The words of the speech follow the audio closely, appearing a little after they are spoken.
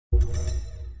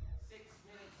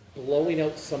Blowing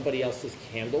out somebody else's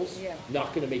candles,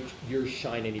 not going to make yours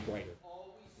shine any brighter.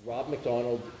 Rob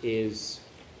MacDonald is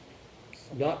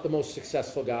not the most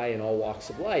successful guy in all walks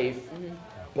of life,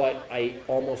 but I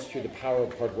almost, through the power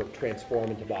of hard work, transform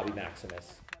into Bobby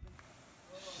Maximus.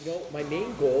 You know, my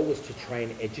main goal was to try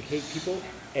and educate people,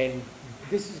 and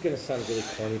this is going to sound really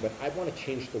corny, but I want to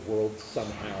change the world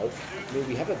somehow. I mean,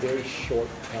 we have a very short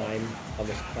time on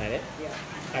this planet.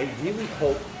 I really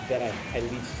hope that I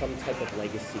leave some type of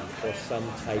legacy or some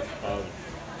type of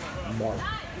mark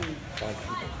on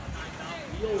people.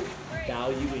 Real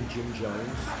value in Jim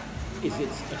Jones is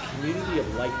it's a community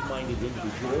of like-minded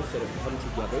individuals that have come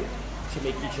together to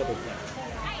make each other better.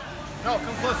 No,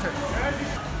 come closer.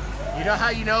 You know how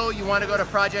you want to go to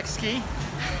Project Ski?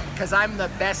 Because I'm the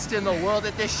best in the world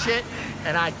at this shit,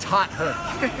 and I taught her.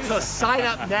 So sign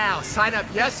up now. Sign up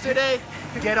yesterday.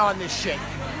 Get on this shit.